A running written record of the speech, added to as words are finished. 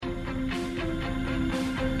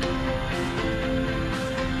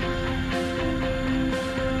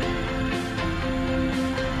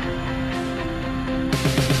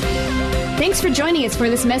Thanks for joining us for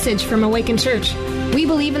this message from Awaken Church. We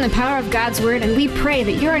believe in the power of God's Word, and we pray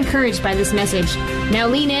that you're encouraged by this message. Now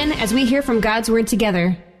lean in as we hear from God's Word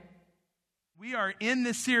together. We are in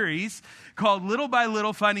this series called Little by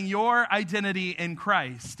Little, Finding Your Identity in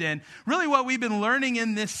Christ. And really what we've been learning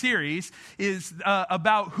in this series is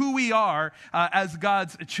about who we are as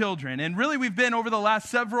God's children. And really we've been, over the last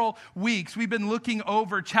several weeks, we've been looking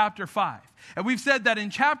over chapter 5. And we've said that in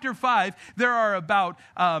chapter 5, there are about,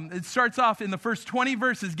 it starts off in the first 20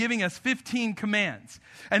 verses giving us 15 commands.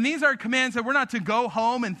 And these are commands that we're not to go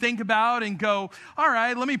home and think about and go, all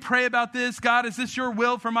right, let me pray about this. God, is this your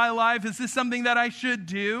will for my life? Is this something that I should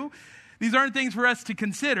do? These aren't things for us to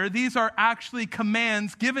consider. These are actually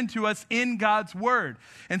commands given to us in God's word.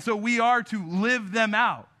 And so we are to live them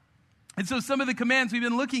out. And so some of the commands we've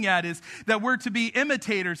been looking at is that we're to be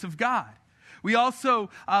imitators of God. We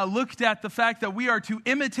also looked at the fact that we are to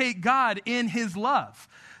imitate God in his love.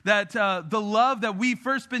 That the love that we've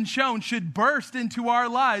first been shown should burst into our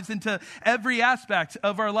lives, into every aspect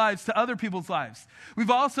of our lives, to other people's lives.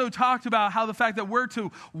 We've also talked about how the fact that we're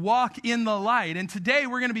to walk in the light. And today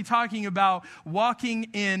we're going to be talking about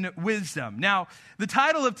walking in wisdom. Now, the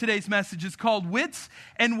title of today's message is called Wits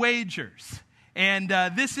and Wagers. And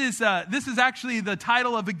this is actually the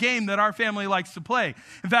title of a game that our family likes to play.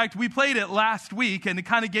 In fact, we played it last week, and it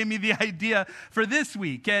kind of gave me the idea for this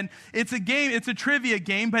week. And it's a game, it's a trivia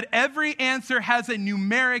game, but every answer has a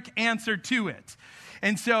numeric answer to it.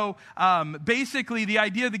 And so basically the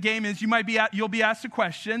idea of the game is you'll be asked a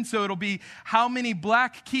question. So it'll be, how many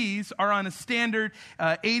black keys are on a standard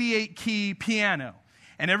 88 key piano?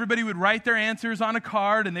 And everybody would write their answers on a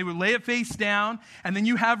card, and they would lay it face down, and then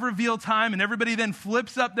you have reveal time, and everybody then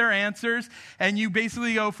flips up their answers, and you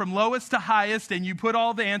basically go from lowest to highest, and you put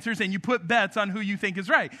all the answers, and you put bets on who you think is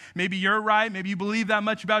right. Maybe you're right, maybe you believe that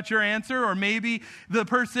much about your answer, or maybe the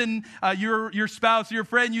person, your spouse, your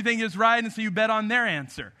friend you think is right, and so you bet on their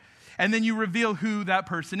answer. And then you reveal who that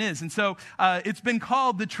person is. And so it's been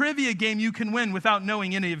called the trivia game you can win without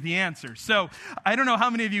knowing any of the answers. So I don't know how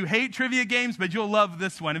many of you hate trivia games, but you'll love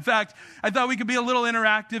this one. In fact, I thought we could be a little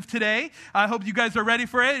interactive today. I hope you guys are ready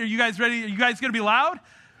for it. Are you guys ready? Are you guys going to be loud?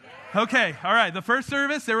 Okay, all right. The first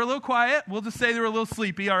service, they were a little quiet. We'll just say they were a little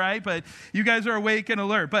sleepy, all right? But you guys are awake and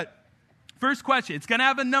alert. But first question, it's going to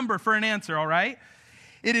have a number for an answer, all right?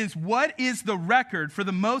 It is, what is the record for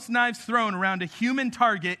the most knives thrown around a human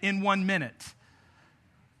target in 1 minute?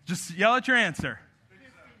 Just yell at your answer.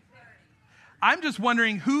 I'm just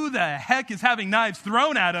wondering who the heck is having knives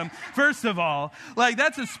thrown at them, first of all. Like,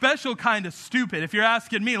 that's a special kind of stupid, if you're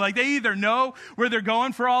asking me. Like, they either know where they're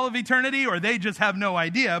going for all of eternity, or they just have no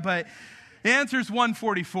idea. But the answer is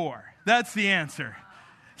 144. That's the answer.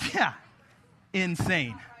 Yeah,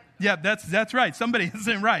 insane. Yep, that's right. Somebody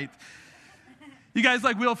isn't right. You guys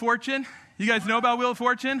like Wheel of Fortune? You guys know about Wheel of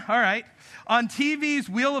Fortune? All right. On TV's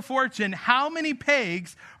Wheel of Fortune, how many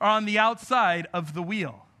pegs are on the outside of the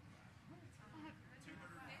wheel?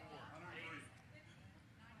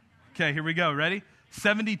 Okay, here we go. Ready?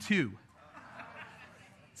 72.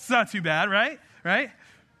 It's not too bad, right? Right?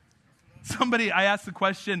 I asked the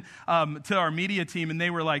question to our media team, and they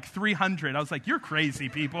were like 300. I was like, you're crazy,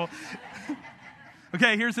 people.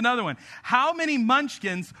 Okay, here's another one. How many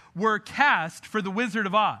munchkins were cast for The Wizard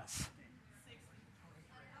of Oz?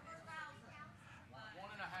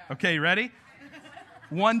 Okay, you ready?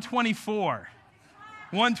 124.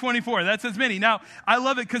 124, that's as many. Now, I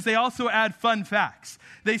love it because they also add fun facts.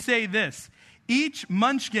 They say this: each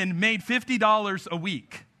munchkin made $50 a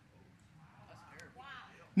week.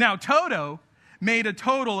 Now, Toto made a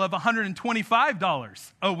total of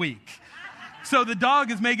 $125 a week. So the dog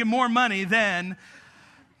is making more money than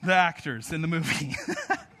the actors in the movie.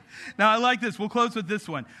 Now, I like this. We'll close with this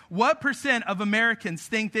one. What % of Americans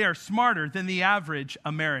think they are smarter than the average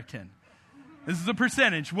American? This is a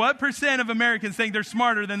percentage. What % of Americans think they're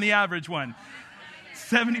smarter than the average one?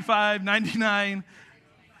 75, 99,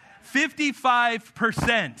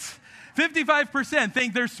 55%. 55%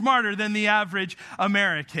 think they're smarter than the average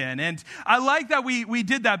American. And I like that we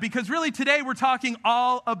did that, because really today we're talking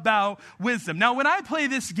all about wisdom. Now, when I play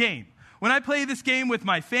this game with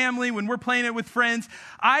my family, when we're playing it with friends,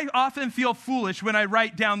 I often feel foolish when I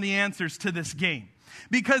write down the answers to this game.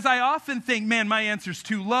 Because I often think, man, my answer's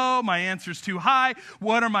too low, my answer's too high.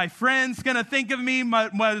 What are my friends going to think of me?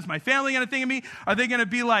 What is my family going to think of me? Are they going to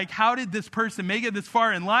be like, how did this person make it this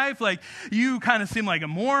far in life? Like, you kind of seem like a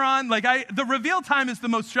moron. Like, the reveal time is the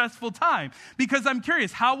most stressful time, because I'm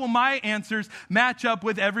curious, how will my answers match up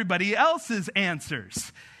with everybody else's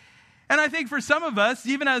answers? And I think for some of us,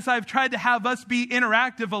 even as I've tried to have us be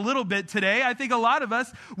interactive a little bit today, I think a lot of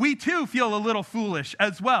us, we too feel a little foolish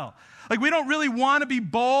as well. Like, we don't really want to be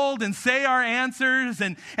bold and say our answers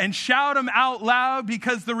and shout them out loud,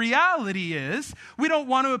 because the reality is we don't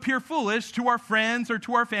want to appear foolish to our friends or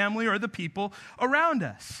to our family or the people around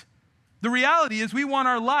us. The reality is we want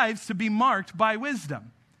our lives to be marked by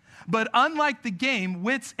wisdom. But unlike the game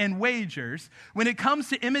Wits and Wagers, when it comes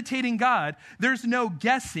to imitating God, there's no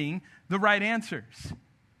guessing the right answers.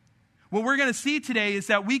 What we're going to see today is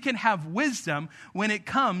that we can have wisdom when it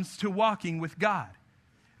comes to walking with God.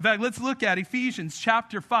 In fact, let's look at Ephesians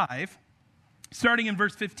chapter 5, starting in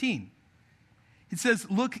verse 15. It says,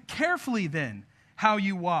 "Look carefully then how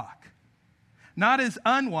you walk, not as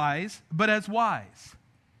unwise, but as wise,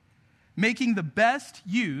 making the best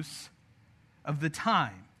use of the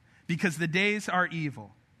time, because the days are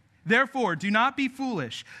evil. Therefore, do not be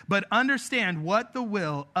foolish, but understand what the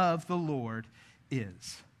will of the Lord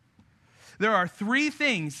is." There are three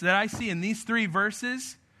things that I see in these three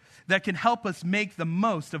verses that can help us make the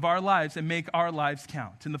most of our lives and make our lives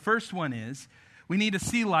count. And the first one is, we need to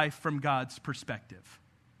see life from God's perspective.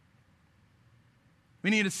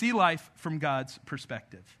 We need to see life from God's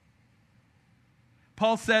perspective.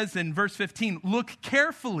 Paul says in verse 15, "Look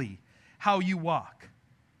carefully how you walk."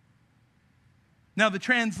 Now, the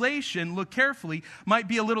translation, "look carefully," might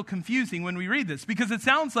be a little confusing when we read this, because it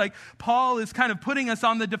sounds like Paul is kind of putting us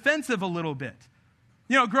on the defensive a little bit.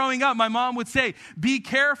 You know, growing up, my mom would say, "Be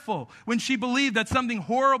careful," when she believed that something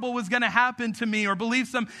horrible was going to happen to me or believed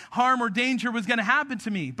some harm or danger was going to happen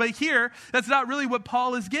to me. But here, that's not really what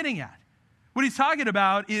Paul is getting at. What he's talking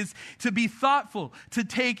about is to be thoughtful, to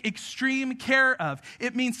take extreme care of.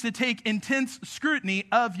 It means to take intense scrutiny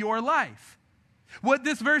of your life. What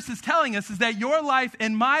this verse is telling us is that your life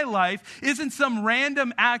and my life isn't some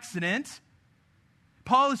random accident.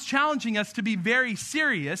 Paul is challenging us to be very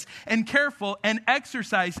serious and careful and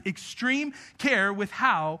exercise extreme care with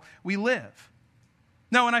how we live.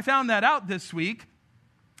 Now, when I found that out this week,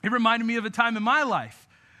 it reminded me of a time in my life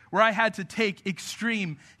where I had to take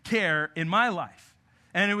extreme care in my life.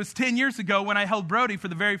 And it was 10 years ago when I held Brody for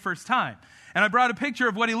the very first time. And I brought a picture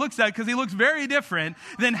of what he looks like, because he looks very different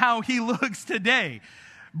than how he looks today.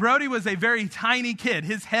 Brody was a very tiny kid.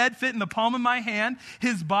 His head fit in the palm of my hand.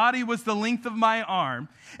 His body was the length of my arm.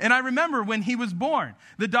 And I remember when he was born,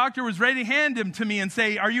 the doctor was ready to hand him to me and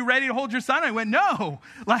say, "Are you ready to hold your son?" I went, "No."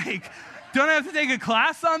 Don't I have to take a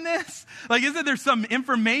class on this? Isn't there some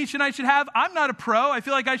information I should have? I'm not a pro. I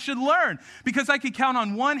feel like I should learn, because I could count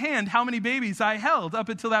on one hand how many babies I held up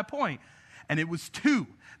until that point. And it was 2.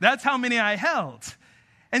 That's how many I held.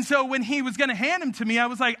 And so when he was going to hand him to me, I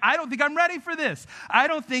was like, I don't think I'm ready for this. I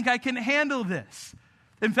don't think I can handle this.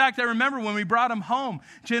 In fact, I remember when we brought him home,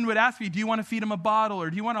 Jen would ask me, "Do you want to feed him a bottle, or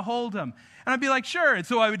do you want to hold him?" And I'd be like, "Sure." And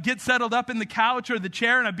so I would get settled up in the couch or the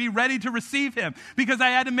chair, and I'd be ready to receive him, because I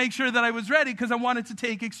had to make sure that I was ready, because I wanted to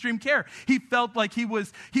take extreme care. He felt like he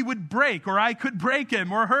would break, or I could break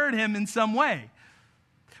him or hurt him in some way.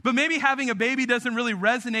 But maybe having a baby doesn't really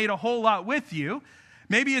resonate a whole lot with you.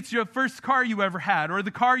 Maybe it's your first car you ever had, or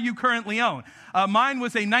the car you currently own. Mine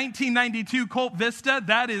was a 1992 Colt Vista.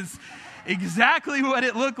 That is exactly what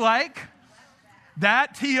it looked like.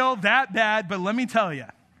 That teal, that bad, but let me tell you,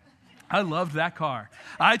 I loved that car.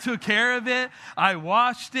 I took care of it. I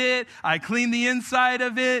washed it. I cleaned the inside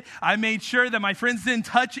of it. I made sure that my friends didn't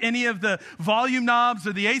touch any of the volume knobs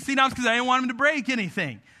or the AC knobs, because I didn't want them to break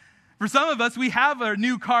anything. For some of us, we have a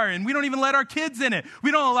new car and we don't even let our kids in it. We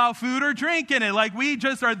don't allow food or drink in it. We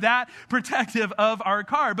just are that protective of our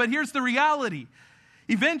car. But here's the reality.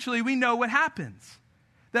 Eventually, we know what happens.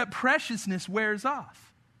 That preciousness wears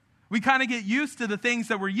off. We kind of get used to the things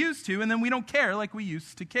that we're used to, and then we don't care like we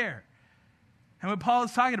used to care. And what Paul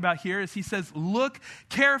is talking about here is he says, look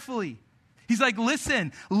carefully. He's like,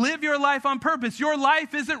 listen, live your life on purpose. Your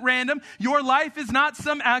life isn't random. Your life is not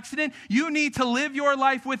some accident. You need to live your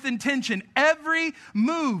life with intention. Every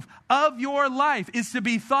move of your life is to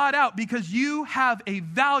be thought out, because you have a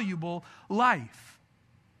valuable life.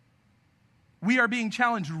 We are being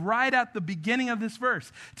challenged right at the beginning of this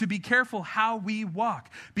verse to be careful how we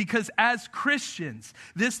walk, because as Christians,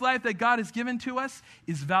 this life that God has given to us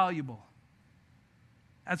is valuable.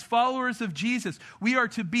 As followers of Jesus, we are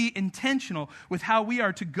to be intentional with how we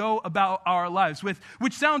are to go about our lives,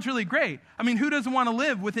 which sounds really great. I mean, who doesn't want to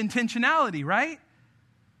live with intentionality, right?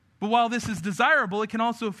 But while this is desirable, it can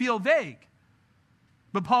also feel vague.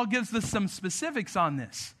 But Paul gives us some specifics on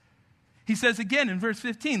this. He says again in verse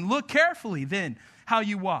 15, "Look carefully then how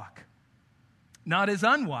you walk, not as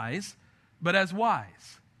unwise, but as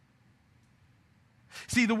wise."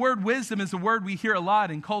 See, the word wisdom is a word we hear a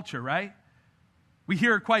lot in culture, right? We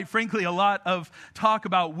hear, quite frankly, a lot of talk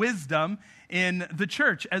about wisdom in the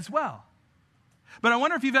church as well. But I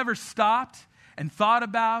wonder if you've ever stopped and thought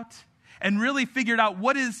about and really figured out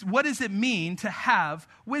what does it mean to have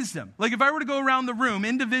wisdom? Like if I were to go around the room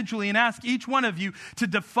individually and ask each one of you to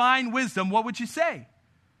define wisdom, what would you say?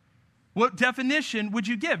 What definition would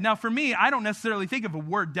you give? Now for me, I don't necessarily think of a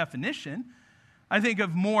word definition. I think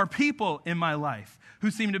of more people in my life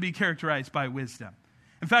who seem to be characterized by wisdom.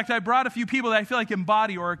 In fact, I brought a few people that I feel like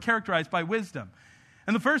embody or are characterized by wisdom.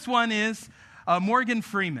 And the first one is Morgan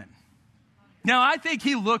Freeman. Now, I think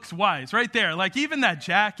he looks wise right there. Like even that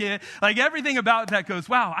jacket, like everything about that goes,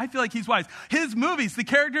 wow, I feel like he's wise. His movies, the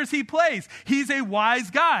characters he plays, he's a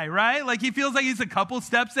wise guy, right? Like he feels like he's a couple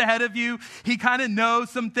steps ahead of you. He kind of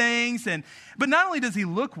knows some things. But not only does he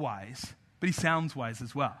look wise, but he sounds wise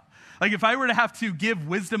as well. Like if I were to have to give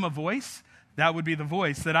wisdom a voice, that would be the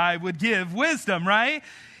voice that I would give wisdom, right?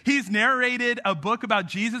 He's narrated a book about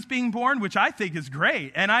Jesus being born, which I think is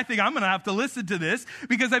great. And I think I'm going to have to listen to this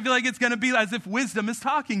because I feel like it's going to be as if wisdom is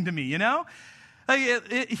talking to me, you know?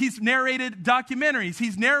 He's narrated documentaries.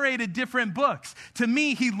 He's narrated different books. To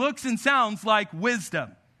me, he looks and sounds like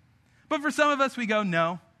wisdom. But for some of us, we go,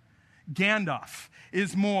 no, Gandalf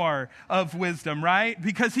is more of wisdom, right?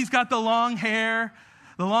 Because he's got the long hair,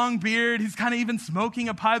 the long beard. He's kind of even smoking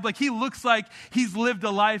a pipe. Like he looks like he's lived a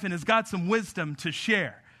life and has got some wisdom to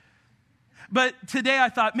share. But today I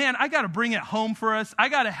thought, man, I got to bring it home for us. I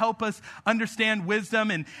got to help us understand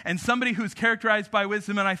wisdom and somebody who's characterized by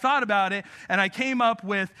wisdom. And I thought about it, and I came up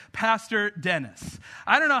with Pastor Dennis.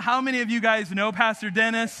 I don't know how many of you guys know Pastor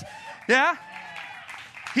Dennis. Yeah?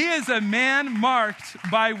 He is a man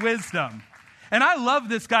marked by wisdom. And I love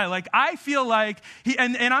this guy. Like, I feel like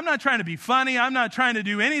and I'm not trying to be funny. I'm not trying to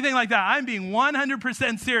do anything like that. I'm being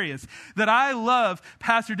 100% serious that I love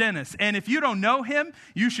Pastor Dennis. And if you don't know him,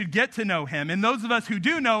 you should get to know him. And those of us who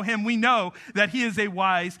do know him, we know that he is a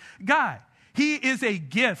wise guy. He is a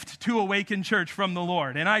gift to Awaken Church from the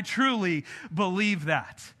Lord. And I truly believe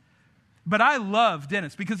that. But I love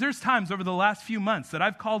Dennis because there's times over the last few months that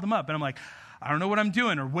I've called him up and I'm like, I don't know what I'm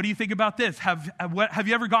doing, or what do you think about this? Have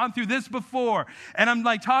you ever gone through this before? And I'm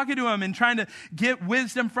like talking to him and trying to get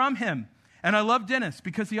wisdom from him. And I love Dennis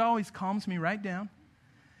because he always calms me right down.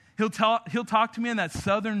 He'll talk to me in that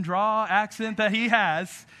southern drawl accent that he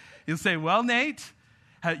has. He'll say, well, Nate,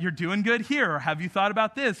 you're doing good here, or have you thought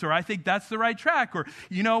about this, or I think that's the right track, or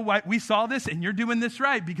you know what, we saw this and you're doing this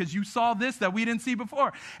right because you saw this that we didn't see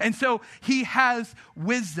before. And so he has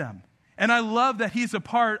wisdom. And I love that he's a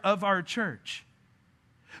part of our church.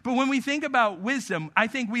 But when we think about wisdom, I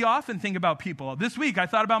think we often think about people. This week, I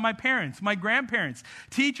thought about my parents, my grandparents,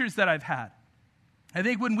 teachers that I've had. I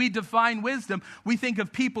think when we define wisdom, we think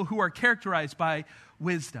of people who are characterized by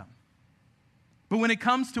wisdom. But when it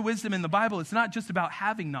comes to wisdom in the Bible, it's not just about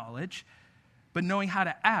having knowledge, but knowing how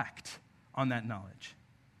to act on that knowledge.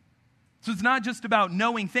 So it's not just about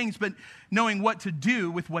knowing things, but knowing what to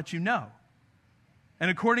do with what you know. And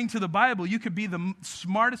according to the Bible, you could be the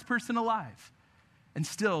smartest person alive and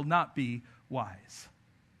still not be wise.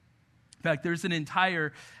 In fact, there's an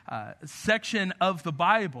entire section of the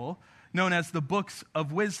Bible known as the books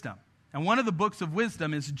of wisdom. And one of the books of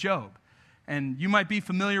wisdom is Job. And you might be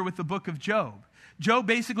familiar with the book of Job. Job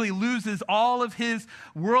basically loses all of his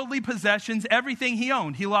worldly possessions, everything he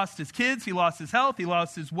owned. He lost his kids, he lost his health, he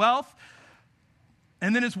lost his wealth.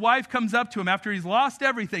 And then his wife comes up to him after he's lost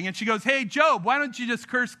everything, and she goes, hey, Job, why don't you just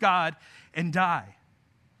curse God and die?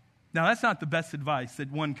 Now, that's not the best advice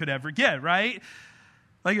that one could ever get, right?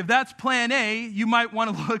 Like, if that's plan A, you might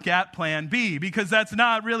want to look at plan B, because that's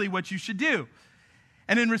not really what you should do.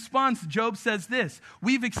 And in response, Job says this,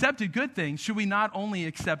 we've accepted good things. Should we not only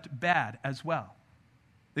accept bad as well?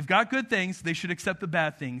 They've got good things. They should accept the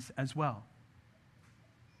bad things as well.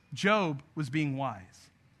 Job was being wise.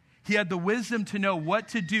 He had the wisdom to know what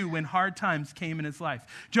to do when hard times came in his life.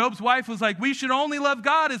 Job's wife was like, we should only love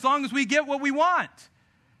God as long as we get what we want.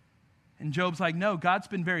 And Job's like, no, God's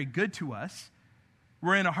been very good to us.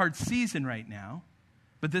 We're in a hard season right now,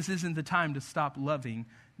 but this isn't the time to stop loving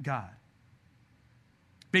God.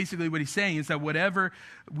 Basically, what he's saying is that whatever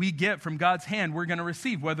we get from God's hand, we're going to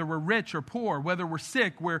receive, whether we're rich or poor, whether we're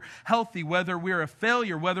sick, we're healthy, whether we're a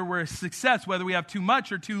failure, whether we're a success, whether we have too much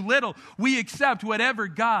or too little, we accept whatever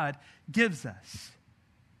God gives us.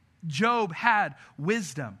 Job had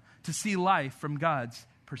wisdom to see life from God's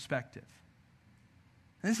perspective.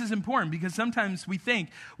 And this is important because sometimes we think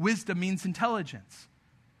wisdom means intelligence.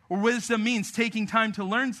 Or wisdom means taking time to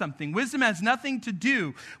learn something. Wisdom has nothing to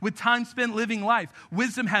do with time spent living life.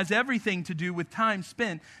 Wisdom has everything to do with time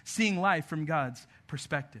spent seeing life from God's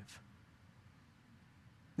perspective.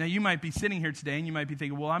 Now, you might be sitting here today and you might be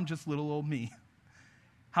thinking, well, I'm just little old me.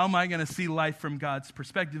 How am I going to see life from God's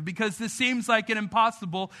perspective? Because this seems like an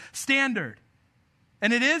impossible standard.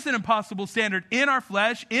 And it is an impossible standard in our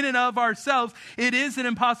flesh, in and of ourselves. It is an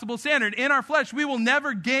impossible standard. In our flesh, we will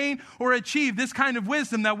never gain or achieve this kind of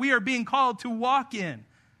wisdom that we are being called to walk in.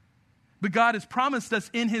 But God has promised us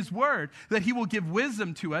in his word that he will give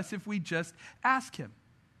wisdom to us if we just ask him.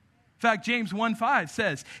 In fact, James 1:5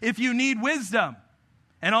 says, if you need wisdom,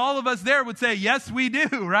 and all of us there would say, yes, we do,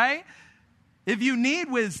 right? If you need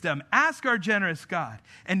wisdom, ask our generous God,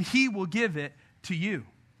 and he will give it to you.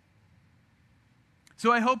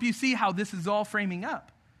 So I hope you see how this is all framing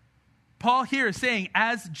up. Paul here is saying,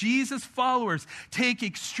 as Jesus followers, take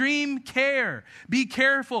extreme care. Be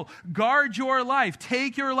careful. Guard your life.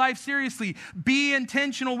 Take your life seriously. Be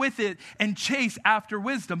intentional with it and chase after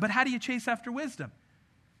wisdom. But how do you chase after wisdom?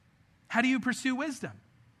 How do you pursue wisdom?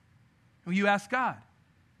 Well, you ask God.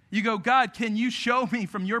 You go, God, can you show me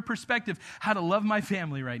from your perspective how to love my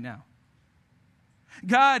family right now?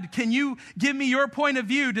 God, can you give me your point of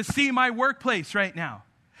view to see my workplace right now?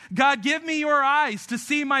 God, give me your eyes to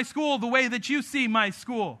see my school the way that you see my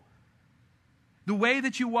school. The way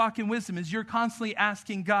that you walk in wisdom is you're constantly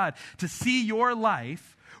asking God to see your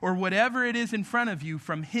life or whatever it is in front of you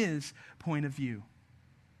from his point of view.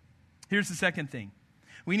 Here's the second thing.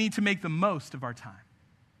 We need to make the most of our time.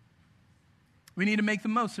 We need to make the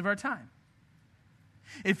most of our time.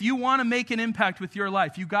 If you want to make an impact with your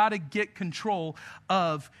life, you got to get control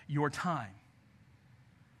of your time.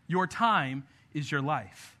 Your time is your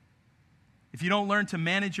life. If you don't learn to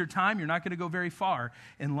manage your time, you're not going to go very far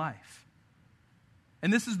in life.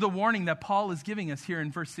 And this is the warning that Paul is giving us here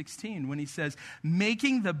in verse 16 when he says,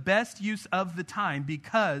 making the best use of the time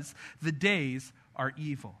because the days are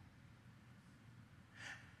evil.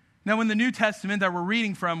 Now, when the New Testament that we're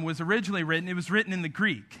reading from was originally written, it was written in the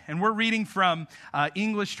Greek. And we're reading from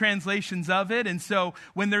English translations of it. And so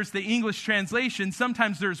when there's the English translation,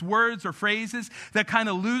 sometimes there's words or phrases that kind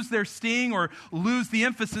of lose their sting or lose the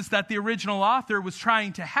emphasis that the original author was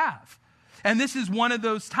trying to have. And this is one of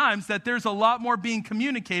those times that there's a lot more being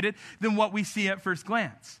communicated than what we see at first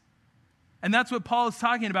glance. And that's what Paul is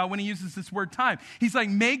talking about when he uses this word time. He's like,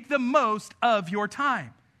 make the most of your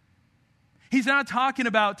time. He's not talking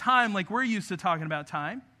about time like we're used to talking about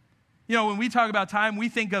time. You know, when we talk about time, we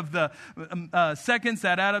think of the seconds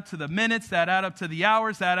that add up to the minutes, that add up to the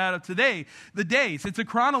hours, that add up to the days. It's a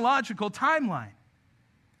chronological timeline.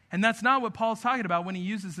 And that's not what Paul's talking about when he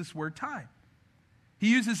uses this word time.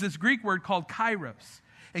 He uses this Greek word called kairos.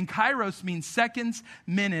 And kairos means seconds,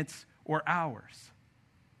 minutes, or hours.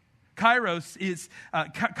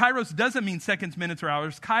 Kairos doesn't mean seconds, minutes, or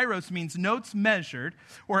hours. Kairos means notes measured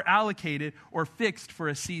or allocated or fixed for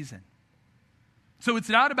a season. So it's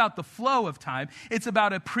not about the flow of time. It's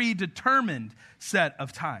about a predetermined set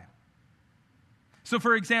of time. So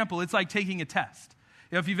for example, it's like taking a test.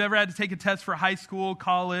 You know, if you've ever had to take a test for high school,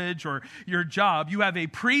 college, or your job, you have a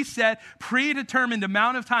preset, predetermined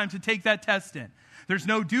amount of time to take that test in. There's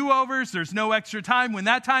no do-overs. There's no extra time. When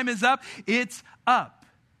that time is up, it's up.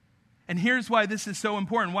 And here's why this is so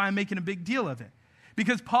important, why I'm making a big deal of it.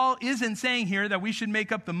 Because Paul isn't saying here that we should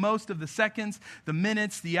make up the most of the seconds, the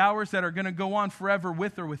minutes, the hours that are going to go on forever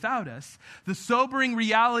with or without us. The sobering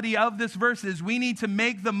reality of this verse is we need to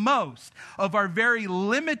make the most of our very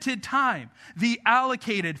limited time, the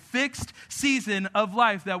allocated, fixed season of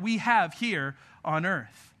life that we have here on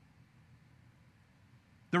earth.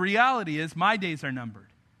 The reality is my days are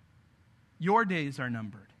numbered. Your days are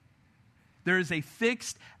numbered. There is a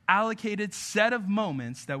fixed, allocated set of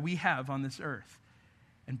moments that we have on this earth.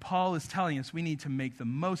 And Paul is telling us we need to make the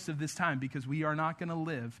most of this time because we are not going to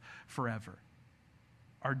live forever.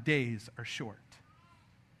 Our days are short.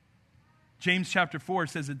 James chapter 4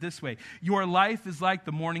 says it this way, your life is like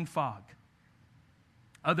the morning fog.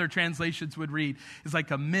 Other translations would read, is like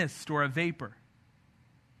a mist or a vapor.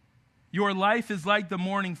 Your life is like the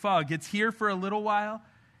morning fog. It's here for a little while,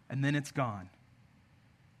 and then it's gone.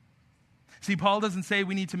 See, Paul doesn't say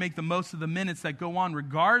we need to make the most of the minutes that go on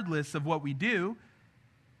regardless of what we do.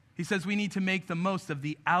 He says we need to make the most of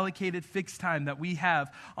the allocated fixed time that we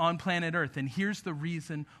have on planet Earth. And here's the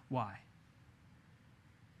reason why.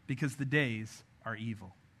 Because the days are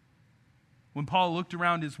evil. When Paul looked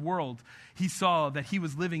around his world, he saw that he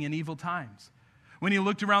was living in evil times. When he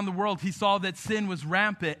looked around the world, he saw that sin was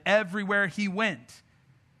rampant everywhere he went.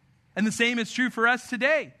 And the same is true for us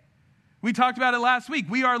today. We talked about it last week.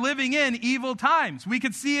 We are living in evil times. We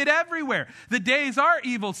can see it everywhere. The days are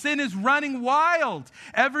evil. Sin is running wild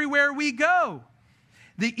everywhere we go.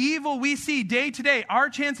 The evil we see day to day, our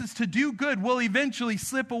chances to do good will eventually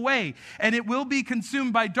slip away, and it will be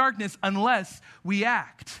consumed by darkness unless we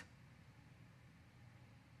act.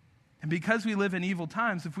 And because we live in evil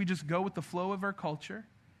times, if we just go with the flow of our culture,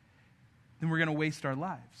 then we're going to waste our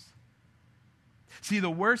lives. See, the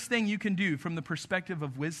worst thing you can do from the perspective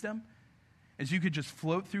of wisdom is you could just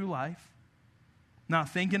float through life, not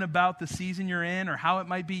thinking about the season you're in or how it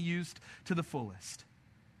might be used to the fullest.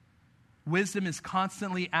 Wisdom is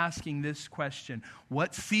constantly asking this question: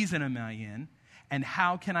 what season am I in, and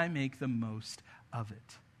how can I make the most of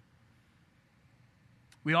it?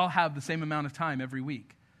 We all have the same amount of time every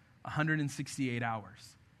week, 168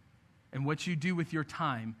 hours. And what you do with your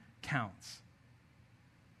time counts.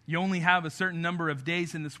 You only have a certain number of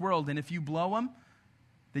days in this world, and if you blow them,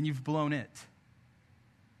 then you've blown it.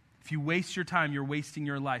 If you waste your time, you're wasting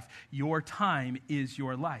your life. Your time is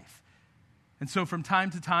your life. And so from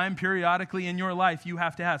time to time, periodically in your life, you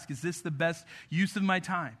have to ask, is this the best use of my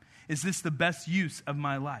time? Is this the best use of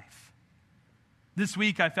my life? This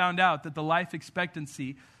week, I found out that the life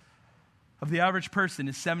expectancy of the average person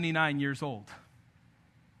is 79 years old.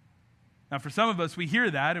 Now, for some of us, we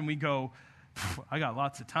hear that and we go, I got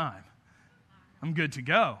lots of time. I'm good to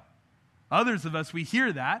go. Others of us, we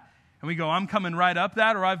hear that and we go, I'm coming right up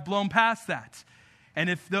that, or I've blown past that. And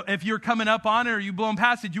if you're coming up on it or you've blown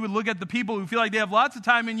past it, you would look at the people who feel like they have lots of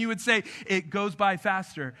time and you would say, it goes by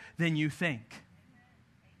faster than you think.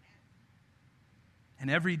 And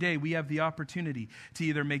every day we have the opportunity to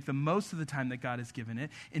either make the most of the time that God has given it,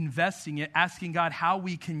 investing it, asking God how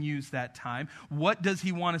we can use that time, what does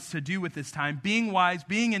he want us to do with this time, being wise,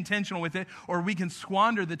 being intentional with it, or we can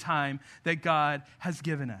squander the time that God has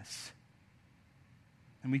given us.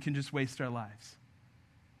 And we can just waste our lives.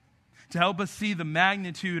 To help us see the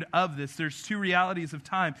magnitude of this, there's two realities of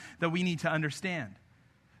time that we need to understand.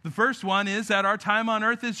 The first one is that our time on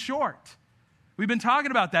earth is short. We've been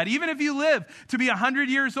talking about that. Even if you live to be 100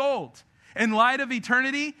 years old, in light of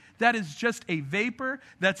eternity, that is just a vapor,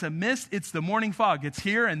 that's a mist, it's the morning fog. It's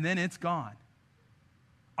here and then it's gone.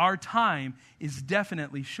 Our time is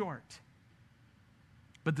definitely short.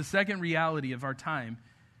 But the second reality of our time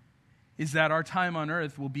is that our time on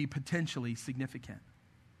earth will be potentially significant.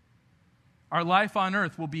 Our life on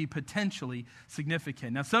earth will be potentially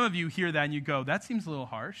significant. Now, some of you hear that and you go, that seems a little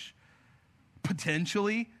harsh.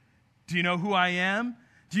 Potentially? Do you know who I am?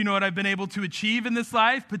 Do you know what I've been able to achieve in this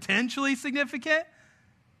life? Potentially significant?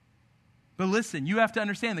 But listen, you have to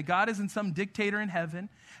understand that God isn't some dictator in heaven,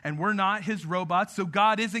 and we're not his robots, so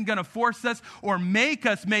God isn't going to force us or make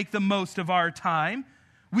us make the most of our time.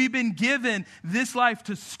 We've been given this life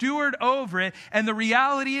to steward over it, and the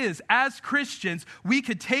reality is, as Christians, we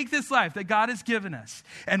could take this life that God has given us,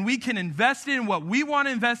 and we can invest in what we want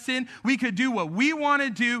to invest in. We could do what we want to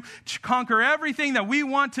do, conquer everything that we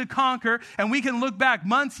want to conquer, and we can look back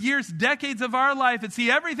months, years, decades of our life and see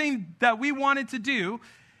everything that we wanted to do,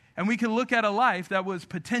 and we can look at a life that was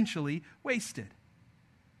potentially wasted.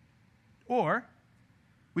 Or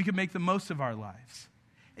we could make the most of our lives,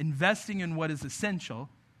 investing in what is essential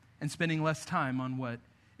and spending less time on what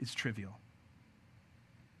is trivial.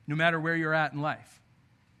 No matter where you're at in life,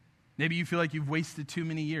 maybe you feel like you've wasted too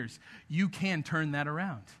many years. You can turn that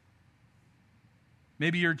around.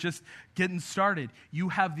 Maybe you're just getting started. You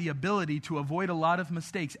have the ability to avoid a lot of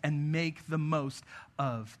mistakes and make the most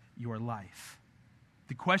of your life.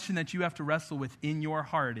 The question that you have to wrestle with in your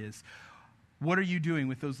heart is, what are you doing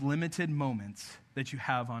with those limited moments that you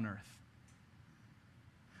have on earth?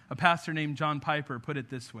 A pastor named John Piper put it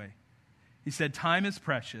this way. He said, time is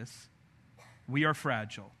precious, we are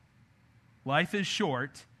fragile. Life is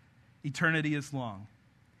short, eternity is long.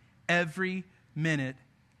 Every minute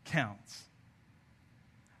counts.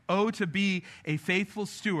 Oh, to be a faithful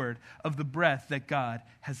steward of the breath that God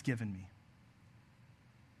has given me.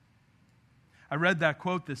 I read that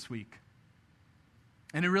quote this week,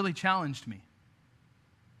 and it really challenged me.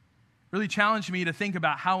 Really challenged me to think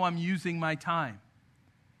about how I'm using my time.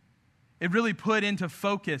 It really put into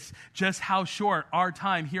focus just how short our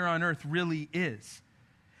time here on earth really is.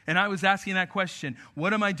 And I was asking that question,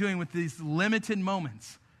 what am I doing with these limited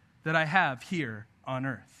moments that I have here on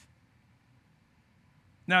earth?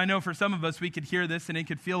 Now, I know for some of us, we could hear this and it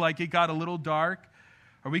could feel like it got a little dark,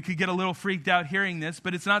 or we could get a little freaked out hearing this,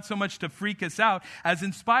 but it's not so much to freak us out as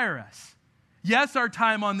inspire us. Yes, our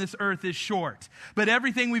time on this earth is short, but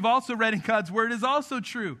everything we've also read in God's word is also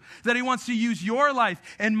true, that he wants to use your life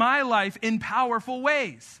and my life in powerful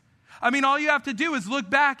ways. I mean, all you have to do is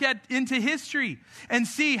look back into history and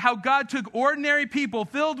see how God took ordinary people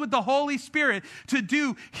filled with the Holy Spirit to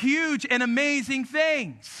do huge and amazing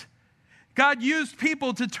things. God used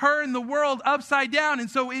people to turn the world upside down,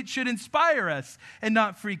 and so it should inspire us and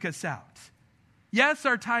not freak us out. Yes,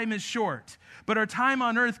 our time is short, but our time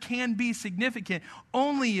on earth can be significant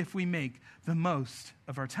only if we make the most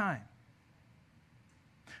of our time.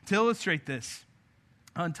 To illustrate this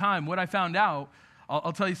on time, what I found out,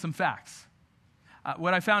 I'll tell you some facts.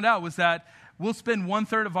 What I found out was that we'll spend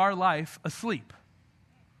 1/3 of our life asleep.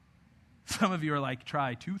 Some of you are like,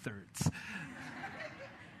 try 2/3.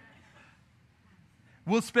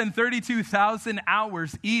 We'll spend 32,000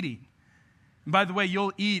 hours eating. And by the way,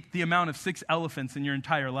 you'll eat the amount of 6 elephants in your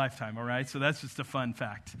entire lifetime, all right? So that's just a fun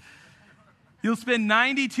fact. You'll spend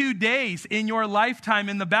 92 days in your lifetime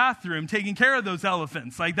in the bathroom taking care of those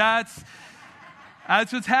elephants. Like that's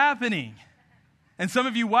what's happening. And some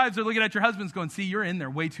of you wives are looking at your husbands going, see, you're in there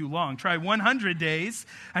way too long. Try 100 days.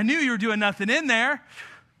 I knew you were doing nothing in there.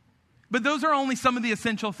 But those are only some of the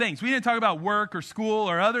essential things. We didn't talk about work or school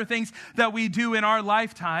or other things that we do in our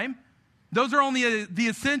lifetime. Those are only the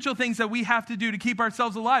essential things that we have to do to keep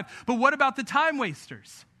ourselves alive. But what about the time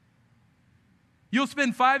wasters? You'll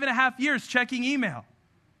spend 5.5 years checking email.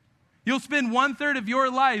 You'll spend 1/3 of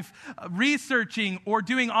your life researching or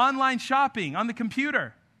doing online shopping on the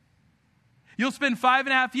computer. You'll spend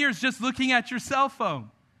 5.5 years just looking at your cell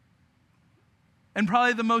phone. And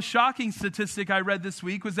probably the most shocking statistic I read this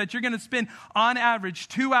week was that you're going to spend, on average,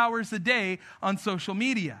 2 hours a day on social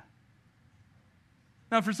media.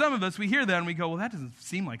 Now, for some of us, we hear that and we go, well, that doesn't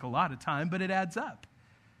seem like a lot of time, but it adds up.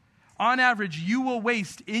 On average, you will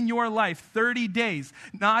waste in your life 30 days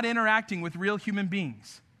not interacting with real human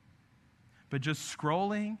beings, but just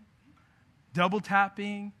scrolling, double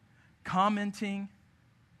tapping, commenting.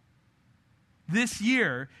 This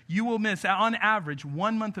year, you will miss, on average,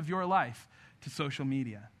 1 month of your life to social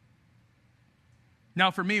media.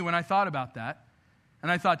 Now, for me, when I thought about that,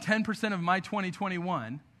 and I thought 10% of my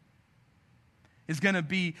 2021 is going to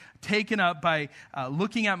be taken up by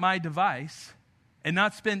looking at my device and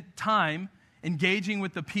not spend time engaging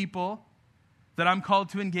with the people that I'm called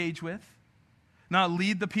to engage with, not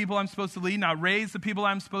lead the people I'm supposed to lead, not raise the people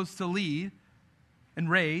I'm supposed to lead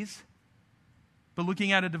and raise, but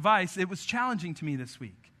looking at a device, it was challenging to me this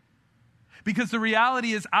week. Because the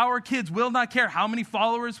reality is our kids will not care how many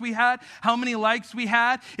followers we had, how many likes we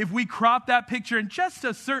had. If we cropped that picture in just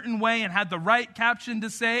a certain way and had the right caption to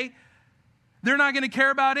say, they're not going to care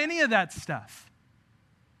about any of that stuff.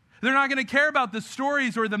 They're not going to care about the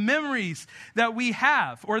stories or the memories that we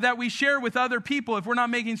have or that we share with other people if we're not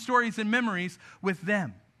making stories and memories with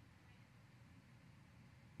them.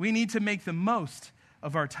 We need to make the most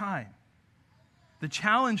of our time. The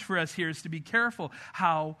challenge for us here is to be careful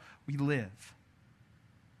how we live.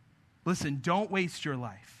 Listen, don't waste your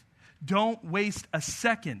life. Don't waste a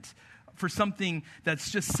second for something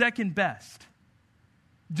that's just second best.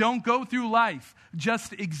 Don't go through life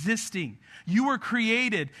just existing. You were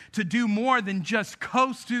created to do more than just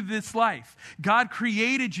coast through this life. God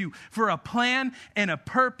created you for a plan and a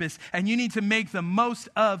purpose, and you need to make the most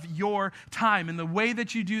of your time. And the way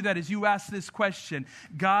that you do that is you ask this question: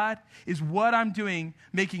 God, is what I'm doing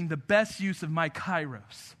making the best use of my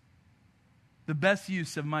kairos, the best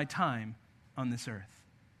use of my time on this earth?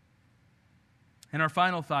 And our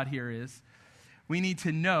final thought here is we need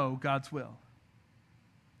to know God's will.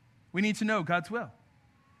 We need to know God's will.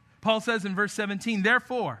 Paul says in verse 17,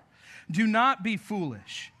 therefore, do not be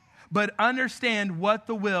foolish, but understand what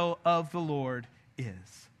the will of the Lord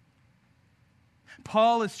is.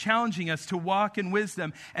 Paul is challenging us to walk in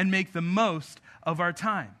wisdom and make the most of our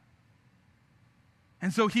time.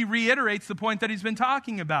 And so he reiterates the point that he's been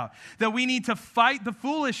talking about, that we need to fight the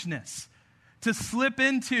foolishness, to slip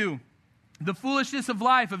into the foolishness of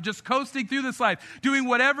life, of just coasting through this life, doing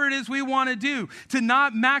whatever it is we want to do, to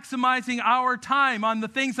not maximizing our time on the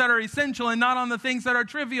things that are essential and not on the things that are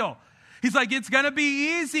trivial. He's like, it's going to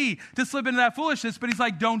be easy to slip into that foolishness, but he's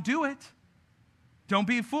like, don't do it. Don't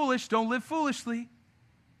be foolish. Don't live foolishly.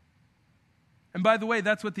 And by the way,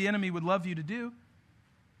 that's what the enemy would love you to do.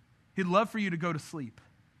 He'd love for you to go to sleep.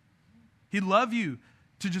 He'd love you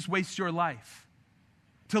to just waste your life,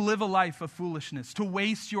 to live a life of foolishness, to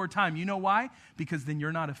waste your time. You know why? Because then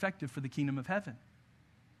you're not effective for the kingdom of heaven.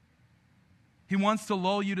 He wants to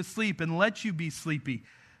lull you to sleep and let you be sleepy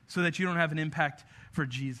so that you don't have an impact for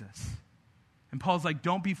Jesus. And Paul's like,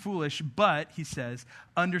 don't be foolish, but, he says,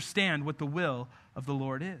 understand what the will of the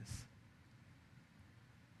Lord is.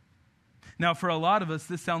 Now, for a lot of us,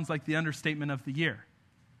 this sounds like the understatement of the year.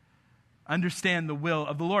 Understand the will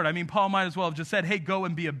of the Lord. I mean, Paul might as well have just said, hey, go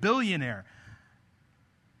and be a billionaire.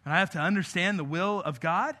 And I have to understand the will of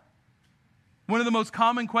God? One of the most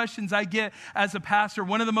common questions I get as a pastor,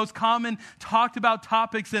 one of the most common talked about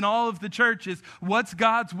topics in all of the church is, what's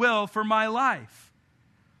God's will for my life?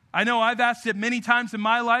 I know I've asked it many times in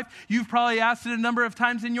my life. You've probably asked it a number of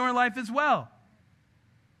times in your life as well.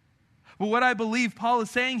 But what I believe Paul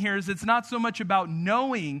is saying here is it's not so much about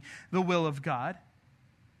knowing the will of God.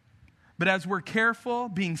 But as we're careful,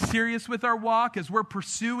 being serious with our walk, as we're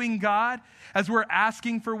pursuing God, as we're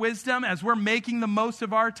asking for wisdom, as we're making the most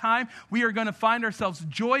of our time, we are going to find ourselves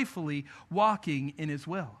joyfully walking in His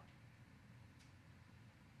will.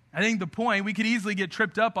 I think the point, we could easily get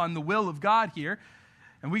tripped up on the will of God here,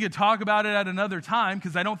 and we could talk about it at another time,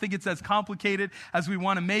 because I don't think it's as complicated as we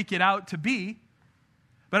want to make it out to be.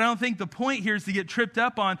 But I don't think the point here is to get tripped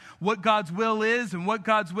up on what God's will is and what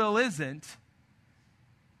God's will isn't.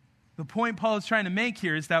 The point Paul is trying to make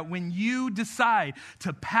here is that when you decide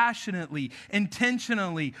to passionately,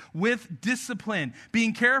 intentionally, with discipline,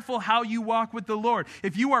 being careful how you walk with the Lord,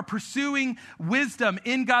 if you are pursuing wisdom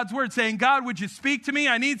in God's word, saying, God, would you speak to me?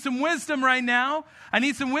 I need some wisdom right now. I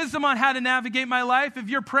need some wisdom on how to navigate my life. If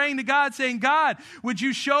you're praying to God, saying, God, would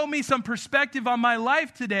you show me some perspective on my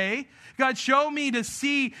life today? God, show me to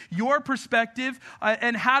see your perspective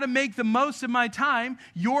and how to make the most of my time.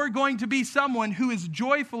 You're going to be someone who is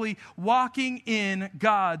joyfully walking in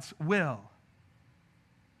God's will.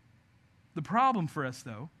 The problem for us,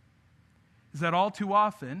 though, is that all too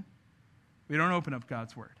often, we don't open up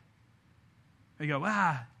God's word. We go,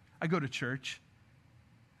 I go to church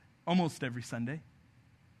almost every Sunday.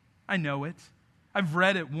 I know it. I've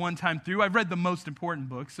read it one time through. I've read the most important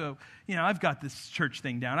book, so, I've got this church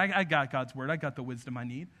thing down. I got God's word. I got the wisdom I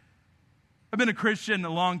need. I've been a Christian a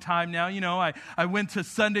long time now. I went to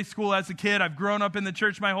Sunday school as a kid. I've grown up in the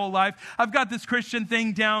church my whole life. I've got this Christian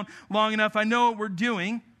thing down long enough. I know what we're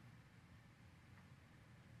doing.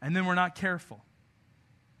 And then we're not careful.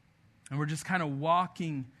 And we're just kind of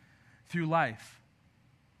walking through life,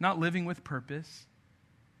 not living with purpose,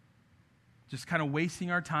 just kind of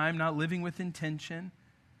wasting our time, not living with intention,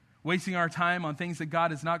 wasting our time on things that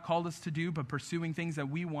God has not called us to do, but pursuing things that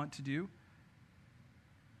we want to do.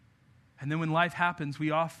 And then when life happens,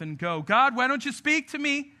 we often go, God, why don't you speak to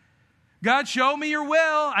me? God, show me your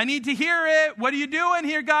will. I need to hear it. What are you doing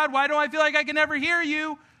here, God? Why do I feel like I can never hear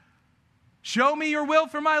you? Show me your will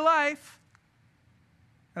for my life.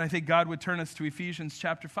 And I think God would turn us to Ephesians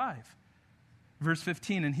chapter 5, verse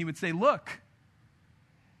 15, and He would say, look,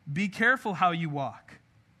 be careful how you walk,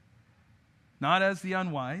 not as the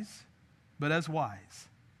unwise, but as wise,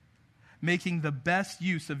 making the best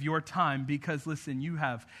use of your time because, listen, you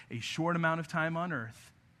have a short amount of time on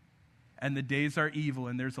earth, and the days are evil,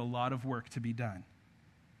 and there's a lot of work to be done.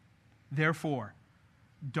 Therefore,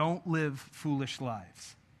 don't live foolish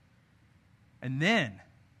lives, and then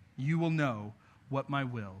you will know what my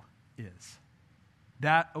will is.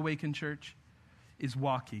 That, Awaken Church, is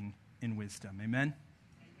walking in wisdom. Amen?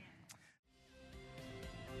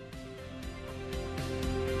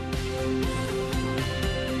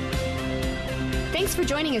 Thanks for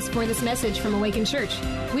joining us for this message from Awaken Church.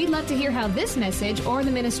 We'd love to hear how this message or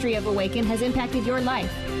the ministry of Awaken has impacted your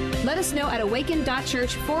life. Let us know at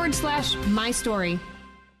awaken.church/mystory.